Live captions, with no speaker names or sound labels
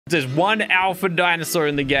There's one alpha dinosaur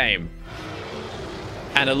in the game.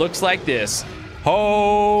 And it looks like this.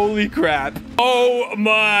 Holy crap. Oh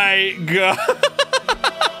my god.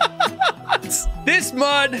 This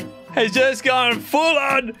mod has just gone full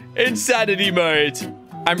on insanity mode.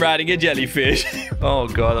 I'm riding a jellyfish. Oh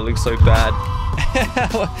god, that looks so bad.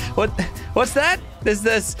 What's that?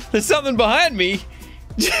 There's something behind me.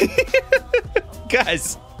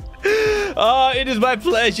 Guys. Oh, it is my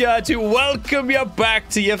pleasure to welcome you back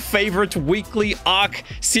to your favorite weekly ARK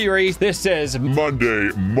series. This is Monday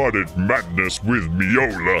Modded Madness with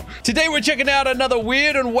Miola. Today we're checking out another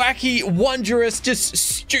weird and wacky, wondrous, just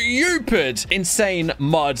stupid, insane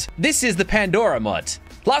mod. This is the Pandora mod.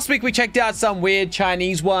 Last week we checked out some weird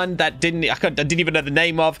Chinese one that I didn't even know the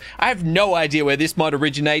name of. I have no idea where this mod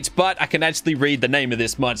originates, but I can actually read the name of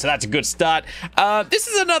this mod, so that's a good start. This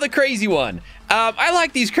is another crazy one. I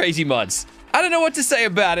like these crazy mods. I don't know what to say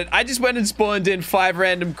about it. I just went and spawned in 5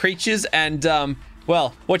 random creatures, and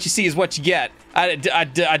well, what you see is what you get.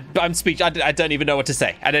 I'm speechless. I don't even know what to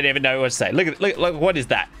say. I don't even know what to say. Look, what is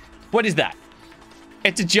that? What is that?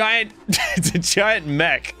 It's a giant, it's a giant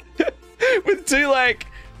mech with 2 like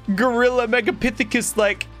gorilla megapithecus,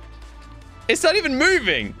 like it's not even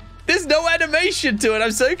moving. There's no animation to it.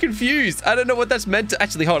 I'm so confused. I don't know what that's meant to.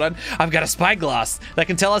 Actually, hold on. I've got a spyglass that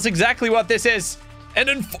can tell us exactly what this is.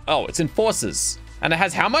 And oh, it's enforces. And it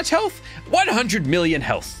has how much health? 100 million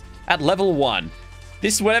health at level 1.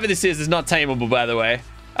 This, whatever this is not tameable, by the way.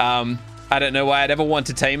 I don't know why I'd ever want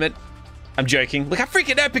to tame it. I'm joking. Look how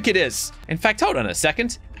freaking epic it is. In fact, hold on a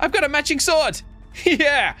second. I've got a matching sword.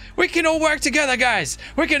 Yeah, we can all work together, guys.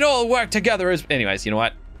 We can all work together as... Anyways, you know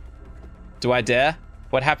what? Do I dare?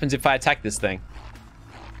 What happens if I attack this thing?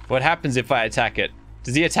 What happens if I attack it?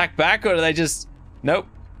 Does he attack back, or do they just... Nope.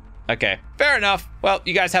 Okay, fair enough. Well,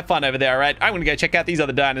 you guys have fun over there, all right? I'm gonna go check out these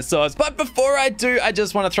other dinosaurs. But before I do, I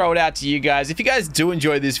just want to throw it out to you guys. If you guys do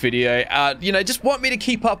enjoy this video, you know, just want me to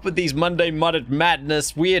keep up with these Monday Modded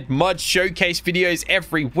Madness, weird mod showcase videos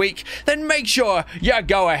every week, then make sure you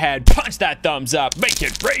go ahead, punch that thumbs up, make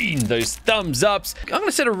it rain those thumbs ups. I'm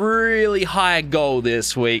gonna set a really high goal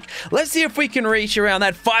this week. Let's see if we can reach around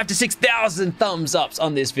that 5,000 to 6,000 thumbs ups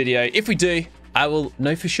on this video. If we do, I will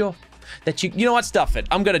know for sure that you know what, stuff it.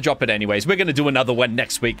 I'm gonna drop it anyways. We're gonna do another one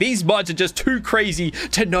next week. These mods are just too crazy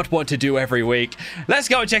to not want to do every week. Let's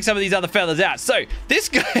go and check some of these other fellas out. So this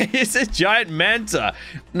guy is a giant manta.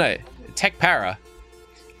 No, tech para.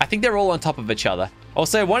 I think they're all on top of each other.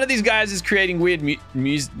 Also, one of these guys is creating weird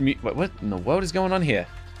what in the world is going on here?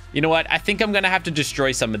 You know what? I think I'm gonna have to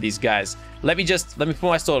destroy some of these guys. Let me put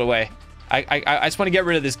my sword away. I just want to get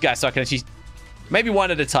rid of this guy so I can actually, maybe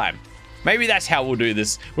one at a time. Maybe that's how we'll do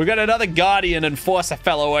this. We've got another Guardian Enforcer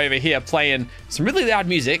fellow over here playing some really loud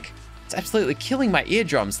music. It's absolutely killing my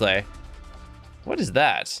eardrums though. What is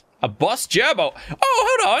that? A boss gerbil.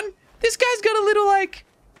 Oh, hold on. This guy's got a little like,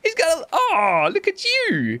 oh, look at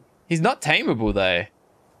you. He's not tameable though.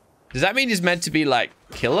 Does that mean he's meant to be like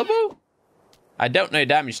killable? I don't know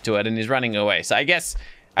damage to it and he's running away. So I guess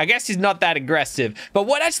he's not that aggressive. But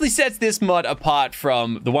what actually sets this mod apart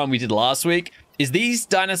from the one we did last week is these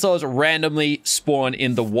dinosaurs randomly spawn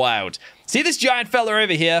in the wild. See this giant fella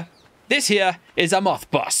over here? This here is a moth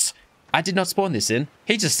boss. I did not spawn this in.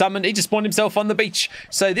 He just spawned himself on the beach.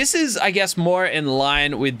 So this is, I guess, more in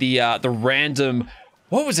line with the random,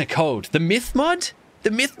 what was it called? The myth mod?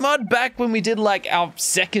 The myth mod back when we did like our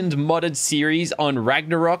second modded series on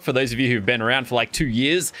Ragnarok, for those of you who've been around for like 2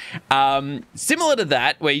 years. Similar to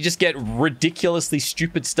that, where you just get ridiculously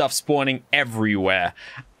stupid stuff spawning everywhere.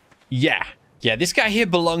 Yeah, this guy here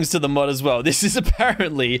belongs to the mod as well. This is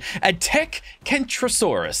apparently a tech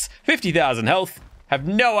Kentrosaurus. 50,000 health. Have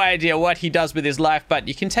no idea what he does with his life, but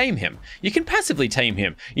you can tame him. You can passively tame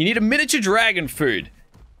him. You need a miniature dragon food.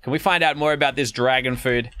 Can we find out more about this dragon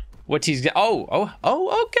food? What he's... Oh,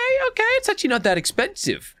 okay. It's actually not that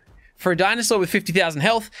expensive. For a dinosaur with 50,000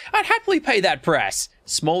 health, I'd happily pay that price.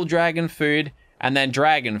 Small dragon food, and then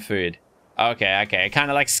dragon food. Okay. It kind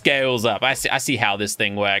of like scales up. I see how this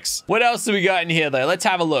thing works. What else do we got in here though? Let's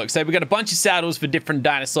have a look. So we got a bunch of saddles for different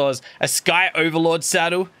dinosaurs, a Sky Overlord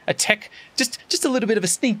saddle, a tech, just a little bit of a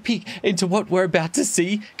sneak peek into what we're about to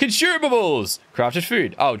see. Consumables, crafted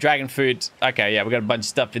food. Oh, dragon food. Okay, yeah, we got a bunch of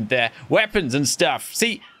stuff in there. Weapons and stuff.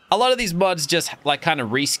 See, a lot of these mods just like kind of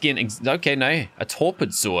reskin. Okay, no, a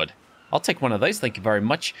torpid sword. I'll take one of those. Thank you very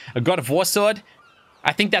much. A God of War sword.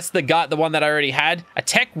 I think that's the one that I already had. A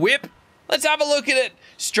tech whip. Let's have a look at it.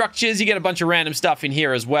 Structures, you get a bunch of random stuff in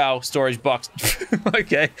here as well. Storage box.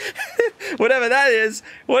 Okay. Whatever that is.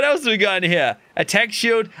 What else do we got in here? A tech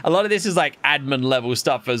shield. A lot of this is like admin level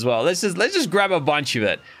stuff as well. Let's just grab a bunch of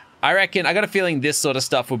it. I reckon, I got a feeling this sort of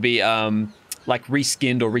stuff will be like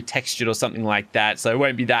reskinned or retextured or something like that. So it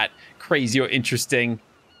won't be that crazy or interesting.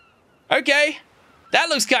 Okay. That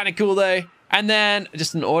looks kind of cool though. And then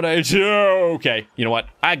just an auto. Okay. You know what?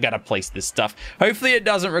 I gotta place this stuff. Hopefully it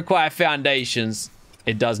doesn't require foundations.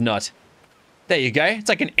 It does not. There you go. It's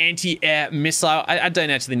like an anti-air missile. I don't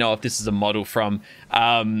actually know if this is a model from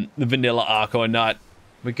the vanilla ARK or not.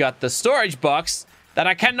 We got the storage box that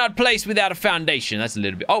I cannot place without a foundation. That's a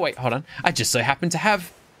little bit... Oh, wait, hold on. I just so happen to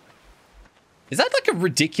have... Is that like a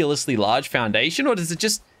ridiculously large foundation, or does it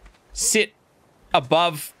just sit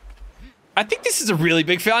above... I think this is a really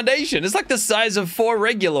big foundation. It's like the size of 4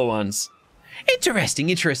 regular ones. Interesting,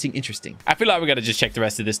 interesting, interesting. I feel like we got to just check the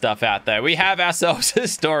rest of this stuff out, though. We have ourselves a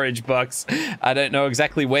storage box. I don't know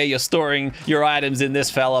exactly where you're storing your items in this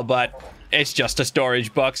fella, but it's just a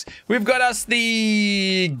storage box. We've got us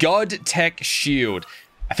the God Tech Shield.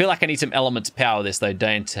 I feel like I need some element to power this, though,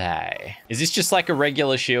 don't I? Is this just like a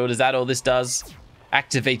regular shield? Is that all this does?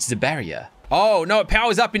 Activates the barrier. Oh, no, it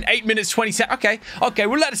powers up in 8 minutes, 20 seconds. Okay, okay,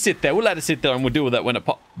 we'll let it sit there. We'll let it sit there, and we'll deal with it when it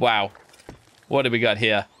pop. Wow. What do we got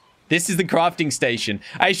here? This is the crafting station.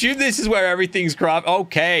 I assume this is where everything's craft.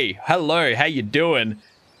 Okay, hello, how you doing?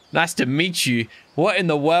 Nice to meet you. What in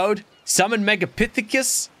the world? Summon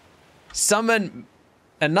Megapithecus? Summon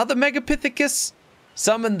another Megapithecus?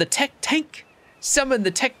 Summon the tech tank? Summon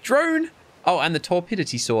the tech drone? Oh, and the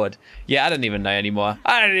torpidity sword. Yeah, I don't even know anymore.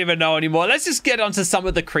 I don't even know anymore. Let's just get onto some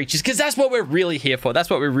of the creatures, because that's what we're really here for. That's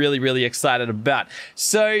what we're really, really excited about.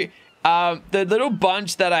 So, the little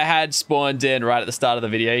bunch that I had spawned in right at the start of the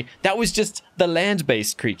video, that was just the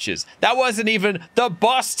land-based creatures. That wasn't even the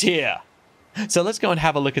boss tier. So let's go and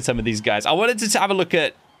have a look at some of these guys. I wanted to have a look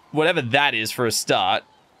at whatever that is for a start.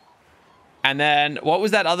 And then, what was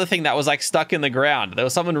that other thing that was like stuck in the ground? There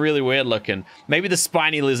was something really weird looking. Maybe the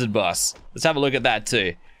spiny lizard boss. Let's have a look at that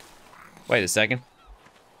too. Wait a second.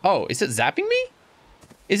 Oh, is it zapping me?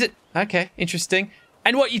 Is it? Okay, interesting.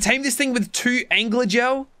 And what, you tame this thing with 2 angler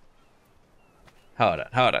gel? Hold on,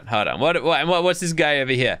 hold on, hold on. What's this guy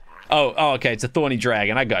over here? Oh, okay, it's a thorny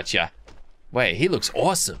dragon. I gotcha. Wait, he looks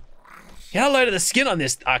awesome. Get a load of the skin on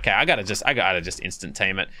this. Okay, I gotta just instant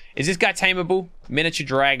tame it. Is this guy tameable? Miniature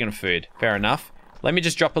dragon food. Fair enough. Let me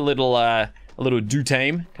just drop a little do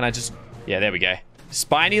tame. Can I just? Yeah, there we go.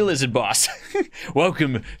 Spiny lizard boss.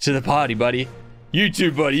 Welcome to the party, buddy. You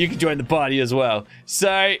too, buddy. You can join the party as well.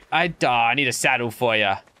 So I need a saddle for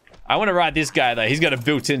you. I want to ride this guy though. He's got a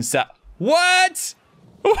built-in saddle. What?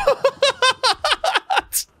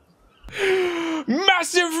 What?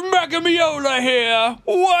 Massive Megamiola here.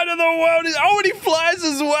 What in the world is... Oh, and he flies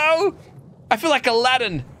as well. I feel like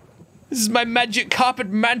Aladdin. This is my magic carpet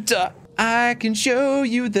manta. I can show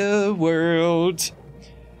you the world.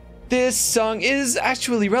 This song is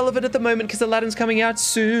actually relevant at the moment because Aladdin's coming out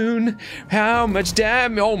soon. How much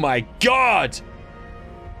damn... Oh my god.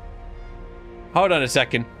 Hold on a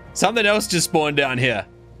second. Something else just spawned down here.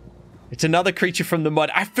 It's another creature from the mod.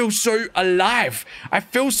 I feel so alive. I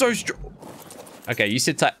feel so strong. Okay, you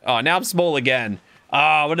sit tight. Oh, now I'm small again. Oh,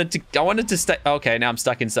 I wanted to stay. Okay, now I'm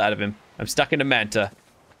stuck inside of him. I'm stuck in a manta.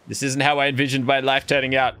 This isn't how I envisioned my life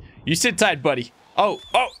turning out. You sit tight, buddy. Oh,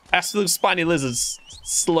 absolute spiny lizards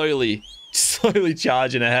slowly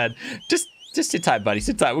charging ahead. Just sit tight, buddy.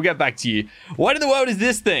 Sit tight. We'll get back to you. What in the world is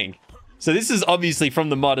this thing? So this is obviously from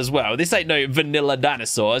the mod as well. This ain't no vanilla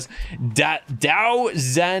dinosaurs. Dao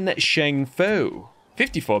Zan Sheng Fu.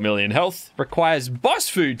 54 million health. Requires boss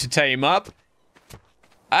food to tame up.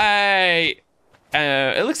 It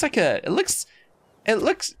looks like a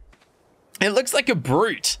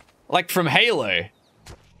brute. Like from Halo.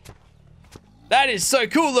 That is so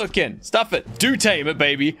cool looking. Stuff it. Do tame it,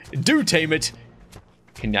 baby. Do tame it.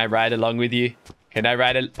 Can I ride along with you? Can I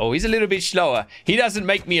ride it? Oh, he's a little bit slower. He doesn't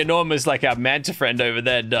make me enormous like our manta friend over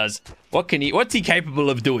there does. What's he capable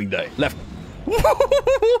of doing though? Left. What?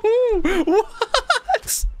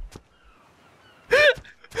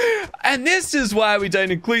 And this is why we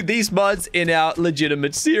don't include these mods in our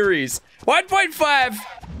legitimate series. 1.5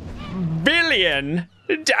 billion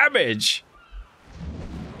damage.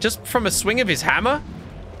 Just from a swing of his hammer?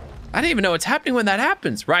 I don't even know what's happening when that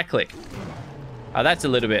happens. Right click. Oh, that's a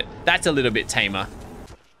little bit tamer.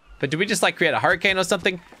 But do we just like create a hurricane or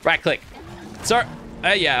something? Right click. So,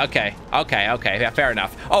 yeah, okay. Yeah, fair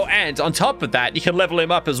enough. Oh, and on top of that, you can level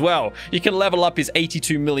him up as well. You can level up his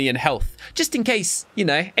 82 million health. Just in case,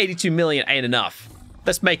 82 million ain't enough.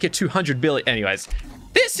 Let's make it 200 billion. Anyways,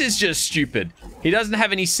 this is just stupid. He doesn't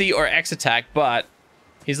have any C or X attack, but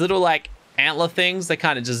his little, like, antler things, they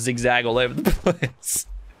kind of just zigzag all over the place.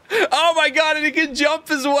 Oh my god, and he can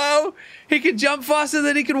jump as well. He can jump faster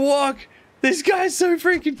than he can walk. This guy's so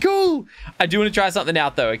freaking cool. I do want to try something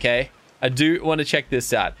out though, okay? I do want to check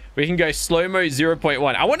this out. We can go slow-mo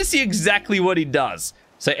 0.1. I want to see exactly what he does.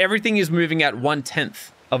 So everything is moving at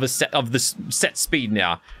 1/10 of the set speed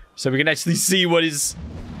now. So we can actually see what he's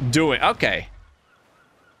doing. Okay.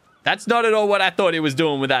 That's not at all what I thought he was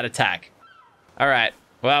doing with that attack. All right.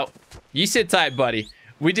 Well, you sit tight, buddy.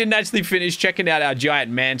 We didn't actually finish checking out our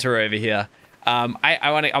giant manta over here.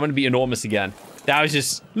 I want to be enormous again. That was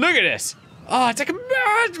just, look at this. Oh, it's like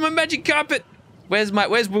my magic carpet. Where's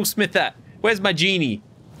Will Smith at? Where's my genie?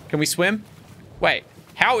 Can we swim? Wait,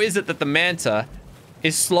 how is it that the manta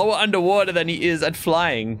is slower underwater than he is at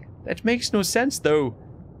flying? That makes no sense, though.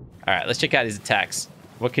 All right, let's check out his attacks.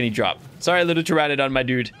 What can he drop? Sorry, little pteranodon, my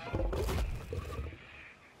dude.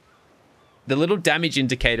 The little damage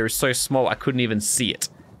indicator is so small, I couldn't even see it.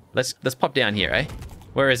 Let's pop down here, eh?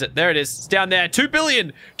 Where is it? There it is. It's down there. 2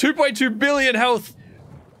 billion! 2.2 billion health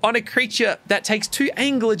on a creature that takes 2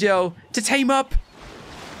 angler gel to tame up.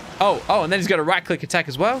 Oh, and then he's got a right-click attack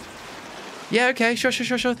as well. Yeah, okay, sure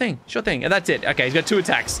thing. Sure thing. And that's it. Okay, he's got 2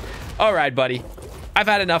 attacks. All right, buddy. I've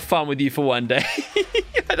had enough fun with you for one day.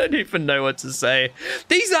 I don't even know what to say.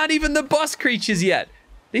 These aren't even the boss creatures yet.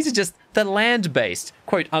 These are just the land-based,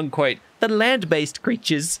 quote unquote, the land-based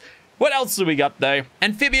creatures. What else do we got though?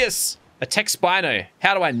 Amphibious, a tech spino.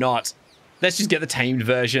 How do I not? Let's just get the tamed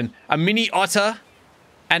version. A mini otter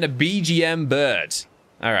and a BGM bird.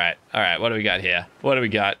 All right. What do we got here? What do we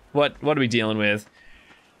got? What are we dealing with?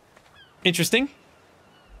 Interesting.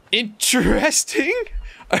 Interesting?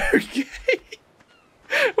 Okay.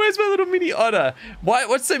 Where's my little mini otter?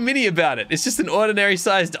 What's so mini about it? It's just an ordinary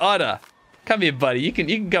sized otter. Come here, buddy. You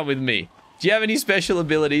can come with me. Do you have any special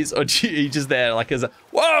abilities, or are you just there like as a...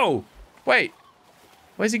 Whoa! Wait.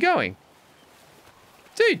 Where's he going?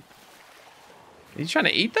 Dude. Are you trying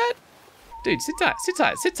to eat that? Dude, sit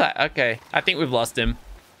tight. Okay. I think we've lost him.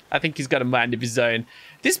 I think he's got a mind of his own.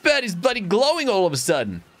 This bird is bloody glowing all of a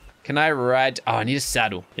sudden. Can I ride? Oh, I need a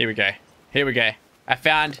saddle. Here we go. I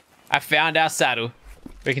found our saddle.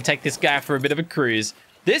 We can take this guy for a bit of a cruise.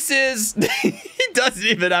 This is... he doesn't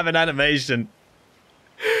even have an animation.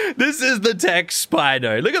 This is the tech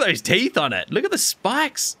Spino. Look at those teeth on it. Look at the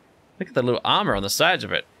spikes. Look at the little armor on the sides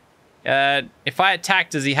of it. If I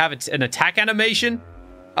attack, does he have an attack animation?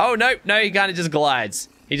 Oh, no, he kind of just glides.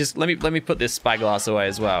 He just... Let me put this spyglass away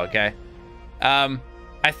as well, okay?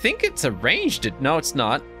 I think it's a ranged... No, it's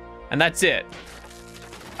not. And that's it.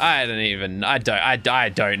 I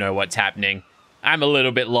don't know what's happening. I'm a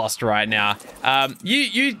little bit lost right now.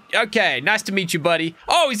 Okay, nice to meet you, buddy.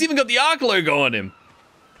 Oh, he's even got the ARK logo on him.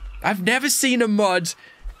 I've never seen a mod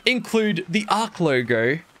include the ARK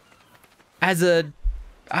logo as a,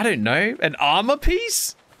 I don't know, an armor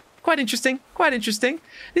piece? Quite interesting.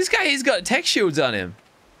 This guy, he's got tech shields on him.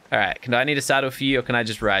 All right, can I need a saddle for you, or can I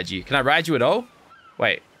just ride you? Can I ride you at all?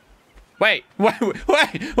 Wait. No,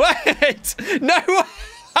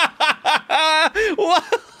 what?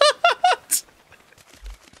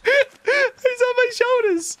 He's on my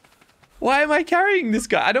shoulders. Why am I carrying this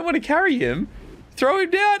guy? I don't want to carry him. Throw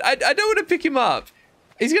him down. I don't want to pick him up.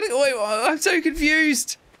 He's gonna... Wait, I'm so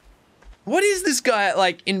confused. What is this guy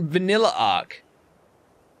like in vanilla ARK?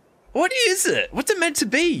 What is it? What's it meant to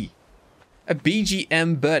be? A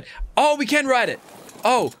BGM bird. Oh, we can ride it.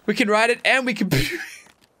 Oh, we can ride it and we can...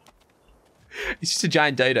 It's just a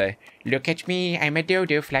giant dodo. Look at me, I'm a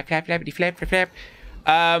dodo. Flap, flap, flappity, flap, flap,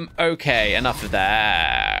 flap. Okay, enough of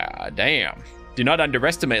that. Damn. Do not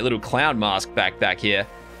underestimate little clown mask back here.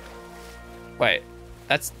 Wait,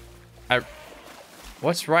 that's...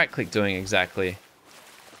 what's right click doing exactly?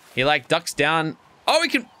 He like ducks down. Oh, he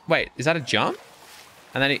can... Wait, is that a jump?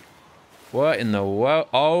 And then he... What in the world?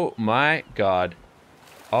 Oh my god.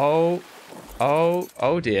 Oh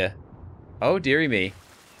dear. Oh dearie me.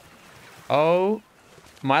 Oh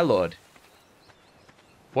my lord.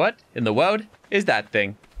 What in the world is that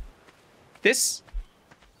thing? This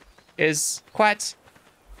is quite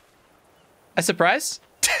a surprise.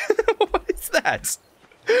 What is that?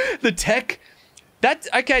 The tech? That's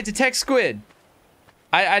okay, it's a tech squid.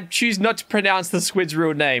 I choose not to pronounce the squid's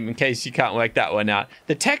real name in case you can't work that one out.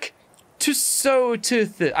 The tech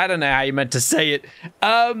I don't know how you meant to say it.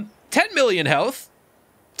 10 million health.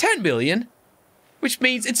 10 million. Which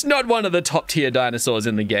means it's not one of the top tier dinosaurs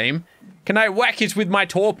in the game. Can I whack it with my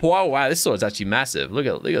torpor? Oh, wow, this sword's actually massive. Look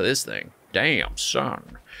at this thing. Damn,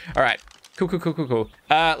 son. All right, cool.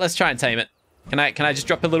 Let's try and tame it. Can I just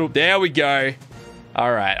drop a little? There we go.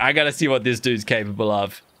 All right, I gotta see what this dude's capable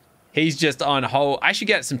of. He's just on hold. I should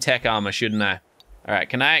get some tech armor, shouldn't I? All right,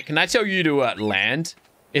 can I tell you to land?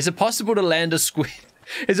 Is it possible to land a squid?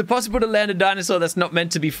 Is it possible to land a dinosaur that's not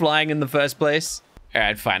meant to be flying in the first place? All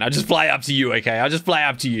right, fine. I'll just fly up to you, okay? I'll just fly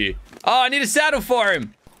up to you. Oh, I need a saddle for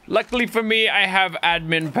him. Luckily for me, I have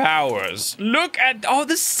admin powers. Look at... Oh,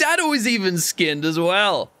 the saddle is even skinned as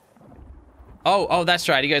well. Oh, that's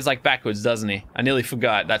right. He goes like backwards, doesn't he? I nearly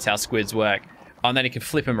forgot. That's how squids work. Oh, and then he can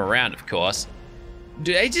flip him around, of course.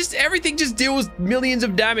 Dude, everything just deals millions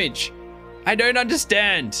of damage. I don't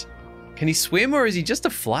understand. Can he swim or is he just a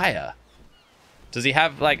flyer? Does he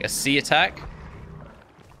have like a sea attack?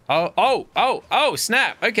 Oh,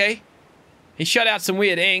 snap. Okay. He shot out some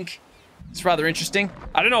weird ink. It's rather interesting.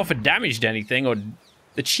 I don't know if it damaged anything or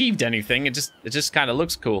achieved anything. It just kind of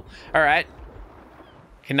looks cool. All right.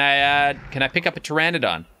 Can I pick up a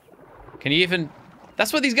pteranodon? Can you even...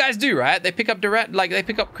 That's what these guys do, right? They pick up they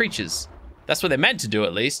pick up creatures. That's what they're meant to do,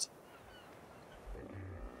 at least.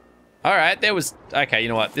 All right, okay, you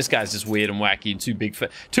know what? This guy's just weird and wacky and too big for...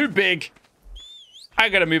 Too big! I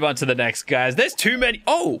gotta move on to the next guys. There's too many...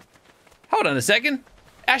 Oh! Hold on a second.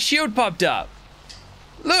 Our shield popped up.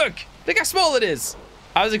 Look how small it is.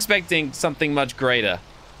 I was expecting something much greater.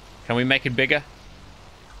 Can we make it bigger?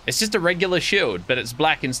 It's just a regular shield, but it's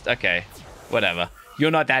black and... Okay, whatever. You're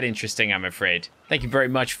not that interesting, I'm afraid. Thank you very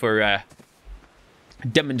much for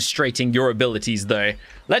demonstrating your abilities, though.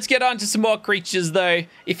 Let's get on to some more creatures, though.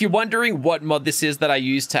 If you're wondering what mod this is that I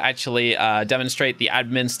use to actually demonstrate the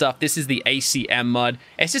admin stuff, this is the ACM mod.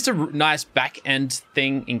 It's just a nice back-end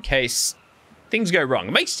thing in case things go wrong.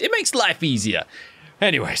 It makes life easier.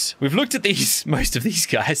 Anyways, we've looked at most of these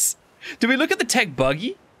guys. Do we look at the tech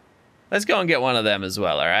buggy? Let's go and get one of them as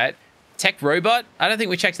well, all right? Tech robot? I don't think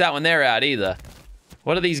we checked that one there out either.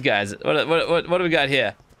 What are these guys? What do we got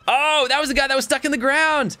here? Oh, that was the guy that was stuck in the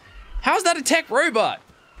ground. How's that a tech robot?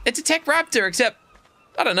 It's a tech raptor, except,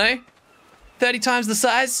 I don't know, 30 times the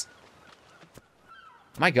size.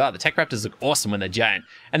 My God, the tech raptors look awesome when they're giant.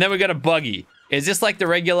 And then we got a buggy. Is this like the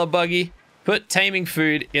regular buggy? Put taming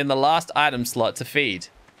food in the last item slot to feed.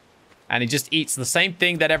 And he just eats the same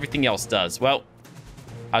thing that everything else does. Well,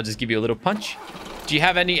 I'll just give you a little punch. Do you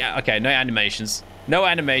have any... Okay, no animations. No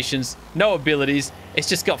animations. No abilities. It's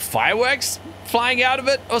just got fireworks flying out of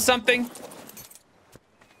it or something.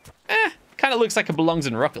 Kind of looks like it belongs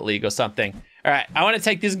in Rocket League or something. All right, I want to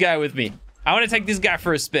take this guy with me. I want to take this guy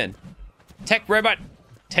for a spin. Tech robot,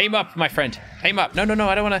 tame up, my friend. Tame up. No,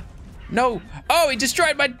 I don't want to... No. Oh, he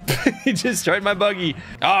destroyed my... he destroyed my buggy.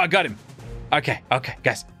 Oh, I got him. Okay,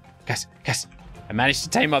 guys. I managed to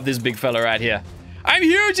tame up this big fella right here. I'm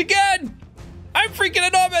huge again. I'm freaking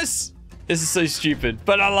enormous. This is so stupid,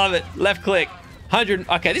 but I love it. Left click. 100.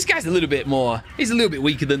 Okay, this guy's a little bit more. He's a little bit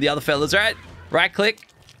weaker than the other fellas, right? Right click.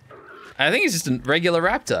 I think it's just a regular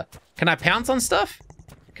raptor. Can I pounce on stuff?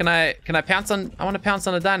 Can I pounce on... I want to pounce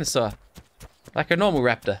on a dinosaur. Like a normal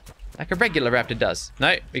raptor. Like a regular raptor does.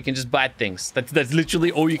 No, we can just bite things. That's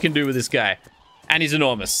literally all you can do with this guy. And he's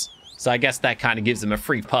enormous. So I guess that kind of gives him a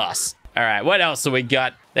free pass. All right, what else have we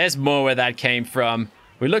got? There's more where that came from.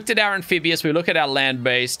 We looked at our amphibious. We look at our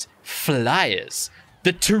land-based flyers.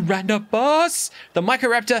 The Tyrannosaurus, the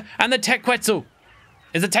Microraptor, and the Tequetzal.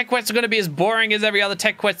 Is the Tequetzal going to be as boring as every other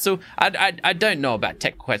Tequetzal? I don't know about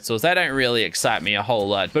Tequetzals. They don't really excite me a whole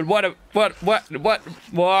lot. But what?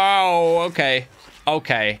 Whoa, okay.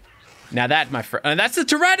 Now that, my friend, that's the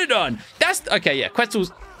Pteranodon. That's, okay, yeah,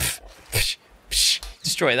 Quetzals.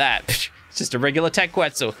 Destroy that. It's just a regular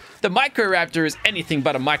Tequetzal. The Microraptor is anything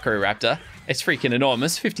but a Microraptor. It's freaking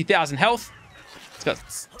enormous. 50,000 health.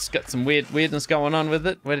 It's got some weirdness going on with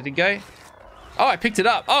it. Where did it go? Oh, I picked it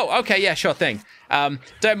up. Oh, okay, yeah, sure thing.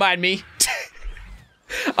 Don't mind me.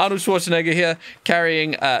 Arnold Schwarzenegger here,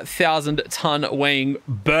 carrying 1,000-ton weighing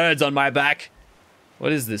birds on my back.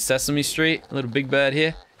 What is this, Sesame Street? A little big bird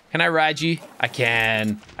here. Can I ride you? I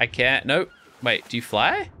can. I can't. Nope. Wait, do you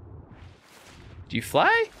fly? Do you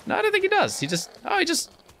fly? No, I don't think he does. He just,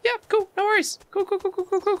 yeah, cool, no worries.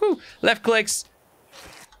 Cool. Left clicks.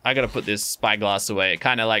 I gotta put this spyglass away. It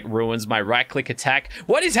kind of like ruins my right click attack.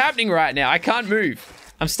 What is happening right now? I can't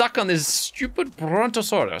move. I'm stuck on this stupid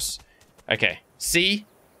Brontosaurus. Okay, see?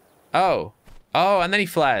 Oh, and then he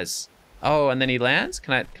flies. Oh, and then he lands?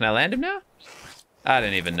 Can I land him now? I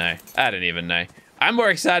don't even know. I'm more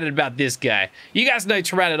excited about this guy. You guys know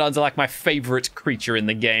Pteranodons are like my favorite creature in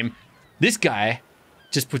the game. This guy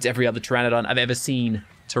just puts every other Pteranodon I've ever seen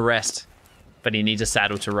to rest. But he needs a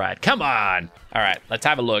saddle to ride. Come on! All right, let's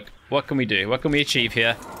have a look. What can we do? What can we achieve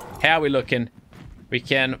here? How are we looking? We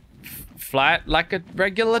can fly it like a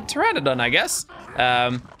regular Pteranodon, I guess.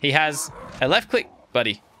 He has a left click,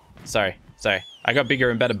 buddy. Sorry. I got bigger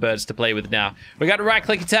and better birds to play with now. We got a right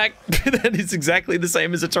click attack. That is exactly the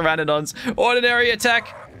same as a Pteranodon's ordinary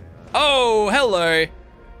attack. Oh, hello.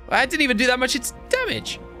 I didn't even do that much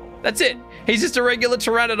damage. That's it. He's just a regular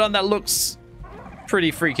pteranodon that looks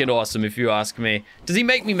pretty freaking awesome, if you ask me. Does he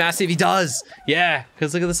make me massive? He does. Yeah,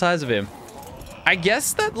 because look at the size of him. I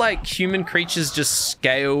guess that, like, human creatures just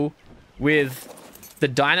scale with the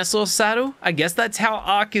dinosaur saddle. I guess that's how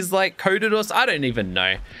ARK is, like, coded, or I don't even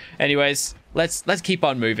know. Anyways, let's keep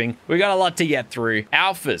on moving. We got a lot to get through.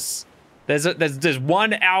 Alphas. There's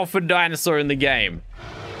one alpha dinosaur in the game.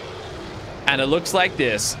 And it looks like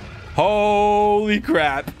this. Holy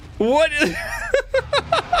crap. What?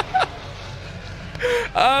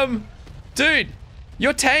 Dude,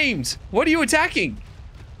 you're tamed. What are you attacking?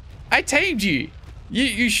 I tamed you.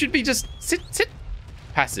 You should be just sit.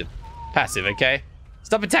 Passive, okay?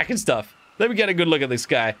 Stop attacking stuff. Let me get a good look at this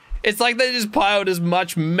guy. It's like they just piled as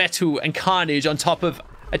much metal and carnage on top of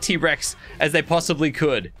a T-Rex as they possibly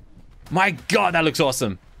could. My God, that looks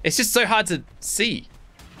awesome. It's just so hard to see.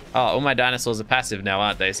 Oh, all my dinosaurs are passive now,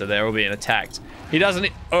 aren't they? So they're all being attacked. He doesn't...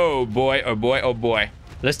 Oh, boy. Oh, boy. Oh, boy.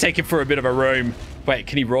 Let's take him for a bit of a roam. Wait,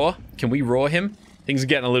 can he roar? Can we roar him? Things are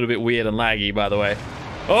getting a little bit weird and laggy, by the way.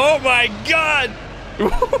 Oh, my God.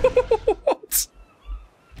 What?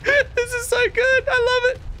 This is so good. I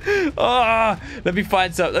love it. Oh, let me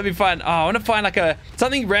find some. Let me find... Oh, I want to find like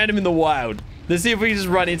something random in the wild. Let's see if we can just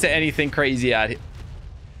run into anything crazy out here.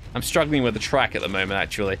 I'm struggling with the track at the moment,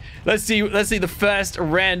 actually. Let's see the first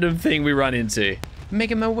random thing we run into.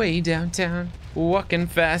 Making my way downtown, walking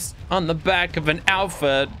fast on the back of an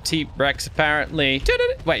alpha T-Rex, apparently.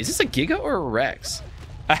 Wait, is this a Giga or a Rex?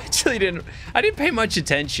 I didn't pay much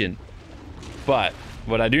attention. But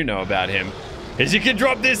what I do know about him is you can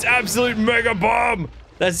drop this absolute mega bomb.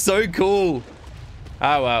 That's so cool.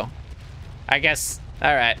 Oh, well. I guess,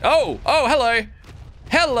 all right. Oh, hello.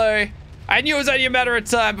 Hello. I knew it was only a matter of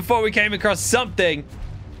time before we came across something.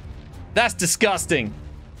 That's disgusting.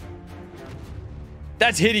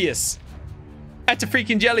 That's hideous. That's a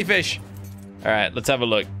freaking jellyfish. All right, let's have a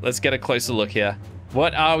look. Let's get a closer look here.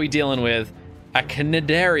 What are we dealing with? A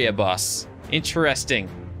Cnidaria boss. Interesting.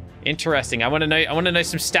 Interesting. I want to know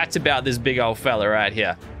some stats about this big old fella right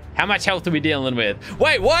here. How much health are we dealing with?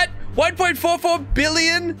 Wait, what? 1.44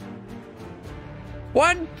 billion?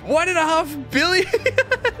 1.5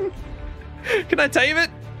 billion? Can I tame it?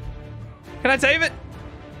 Can I tame it?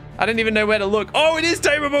 I don't even know where to look. Oh, it is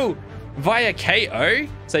tameable via KO.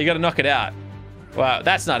 So you got to knock it out. Wow,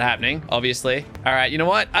 that's not happening, obviously. All right, you know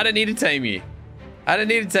what? I don't need to tame you. I don't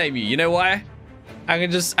need to tame you. You know why? I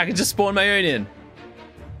can just spawn my own in.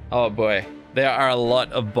 Oh boy, there are a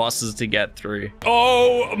lot of bosses to get through.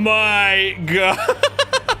 Oh my God.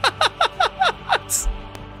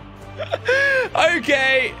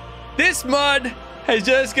 Okay, this mod has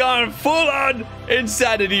just gone full-on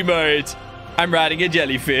insanity mode. I'm riding a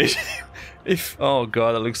jellyfish. Oh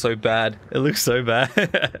God, that looks so bad. It looks so bad.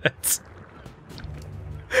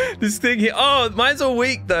 This thing here. Oh, mine's all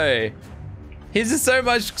weak though. His is so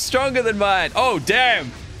much stronger than mine. Oh, damn.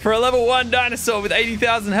 For a level 1 dinosaur with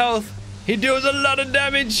 80,000 health, he deals a lot of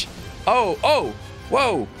damage. Oh,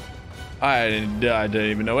 whoa. I don't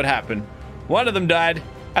even know what happened. One of them died.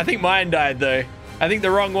 I think mine died though. I think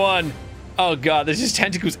the wrong one. Oh God, there's just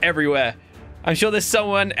tentacles everywhere. I'm sure there's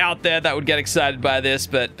someone out there that would get excited by this,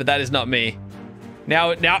 but that is not me.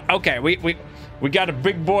 Now, okay, we got a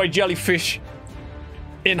big boy jellyfish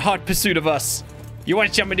in hot pursuit of us. You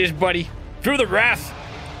want some of this, buddy? Through the wrath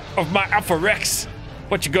of my Alpha Rex.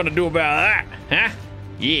 What you gonna do about that, huh?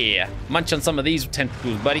 Yeah, munch on some of these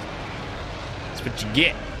tentacles, buddy. That's what you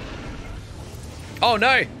get. Oh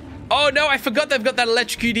no! Oh no, I forgot they've got that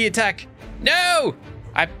electrocuted attack. No!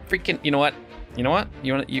 I freaking, you know what? You want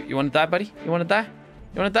to die, buddy? You want to die?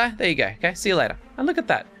 You want to die? There you go. Okay, see you later. And look at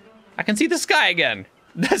that. I can see the sky again.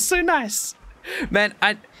 That's so nice. Man,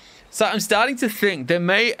 so I'm starting to think there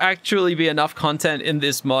may actually be enough content in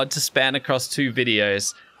this mod to span across 2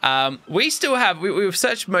 videos. We still have, we've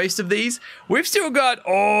searched most of these. We've still got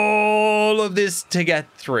all of this to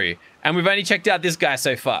get through. And we've only checked out this guy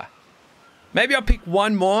so far. Maybe I'll pick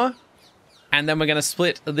one more. And then we're going to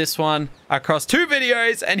split this one across 2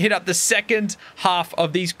 videos and hit up the second half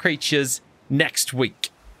of these creatures next week.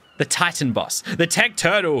 The Titan boss, the Tech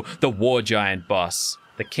Turtle, the War Giant boss,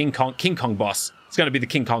 the King Kong boss. It's going to be the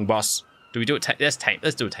King Kong boss. Do we do it? Let's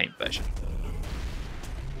do a tame version.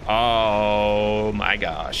 Oh my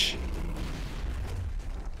gosh.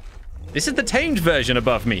 This is the tamed version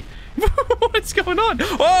above me. What's going on?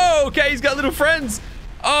 Oh, okay, he's got little friends.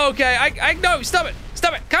 Okay, no, stop it.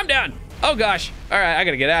 Stop it. Calm down. Oh gosh. All right, I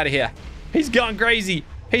gotta get out of here. He's gone crazy.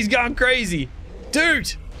 He's gone crazy.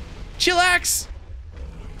 Dude, chillax.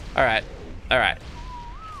 All right.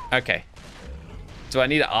 Okay. Do I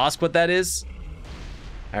need to ask what that is?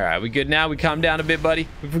 All right, we good now? We calm down a bit, buddy?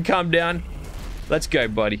 If we calm down, let's go,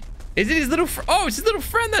 buddy. Is it his little oh, it's his little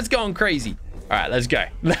friend that's going crazy. All right, let's go.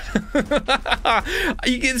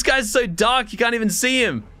 This guy's so dark, you can't even see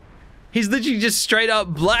him. He's literally just straight up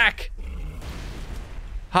black.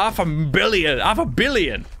 Half a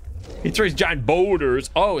billion. He throws giant boulders.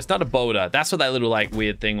 Oh, it's not a boulder. That's what that little, like,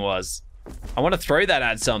 weird thing was. I want to throw that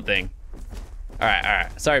at something. All right.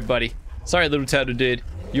 Sorry, buddy. Sorry, little turtle dude.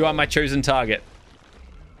 You are my chosen target.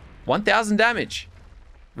 1,000 damage.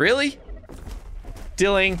 Really?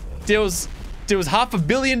 Deals 500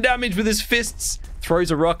 million damage with his fists. Throws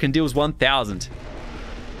a rock and deals 1,000.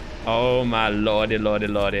 Oh my lordy.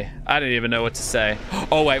 I don't even know what to say.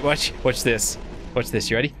 Oh wait, watch this. Watch this.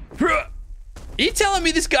 You ready? Are you telling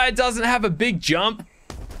me this guy doesn't have a big jump?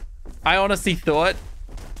 I honestly thought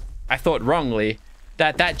wrongly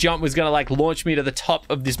that jump was gonna like launch me to the top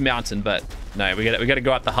of this mountain, but no, we gotta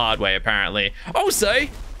go up the hard way apparently. Also,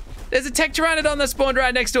 there's a tech pteranodon that spawned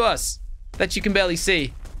right next to us that you can barely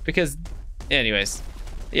see because, anyways,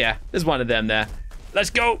 yeah, there's one of them there. Let's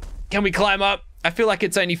go. Can we climb up? I feel like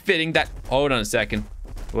it's only fitting that. Hold on a second.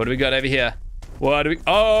 What do we got over here?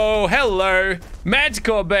 Oh, hello,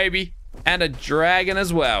 Manticore baby, and a dragon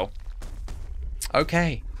as well.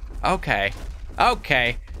 Okay.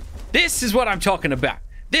 This is what I'm talking about.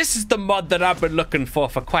 This is the mod that I've been looking for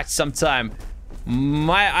quite some time.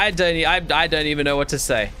 I don't even know what to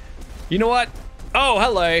say. You know what? Oh,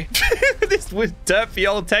 hello. This was derpy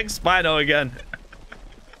old tech Spino again.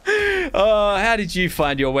 Oh, how did you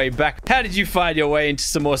find your way back? How did you find your way into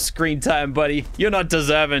some more screen time, buddy? You're not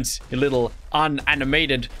deserving, you little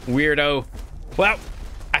unanimated weirdo. Well,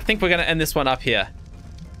 I think we're gonna end this one up here.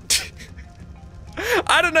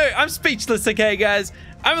 I don't know. I'm speechless, okay, guys?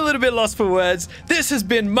 I'm a little bit lost for words. This has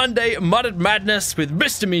been Monday Modded Madness with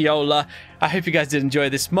Mr. Miola. I hope you guys did enjoy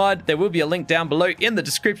this mod. There will be a link down below in the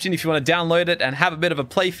description if you want to download it and have a bit of a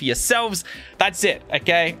play for yourselves. That's it,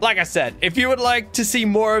 okay? Like I said, if you would like to see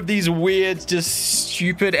more of these weird, just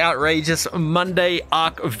stupid, outrageous Monday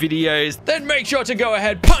ARK videos, then make sure to go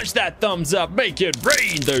ahead, punch that thumbs up, make it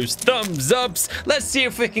rain those thumbs ups. Let's see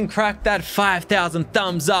if we can crack that 5,000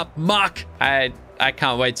 thumbs up mark. I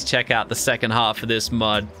can't wait to check out the second half of this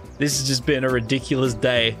mod. This has just been a ridiculous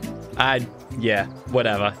day. Yeah,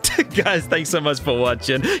 whatever. Guys, thanks so much for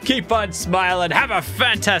watching. Keep on smiling. Have a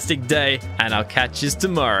fantastic day. And I'll catch you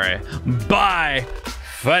tomorrow. Bye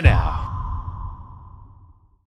for now.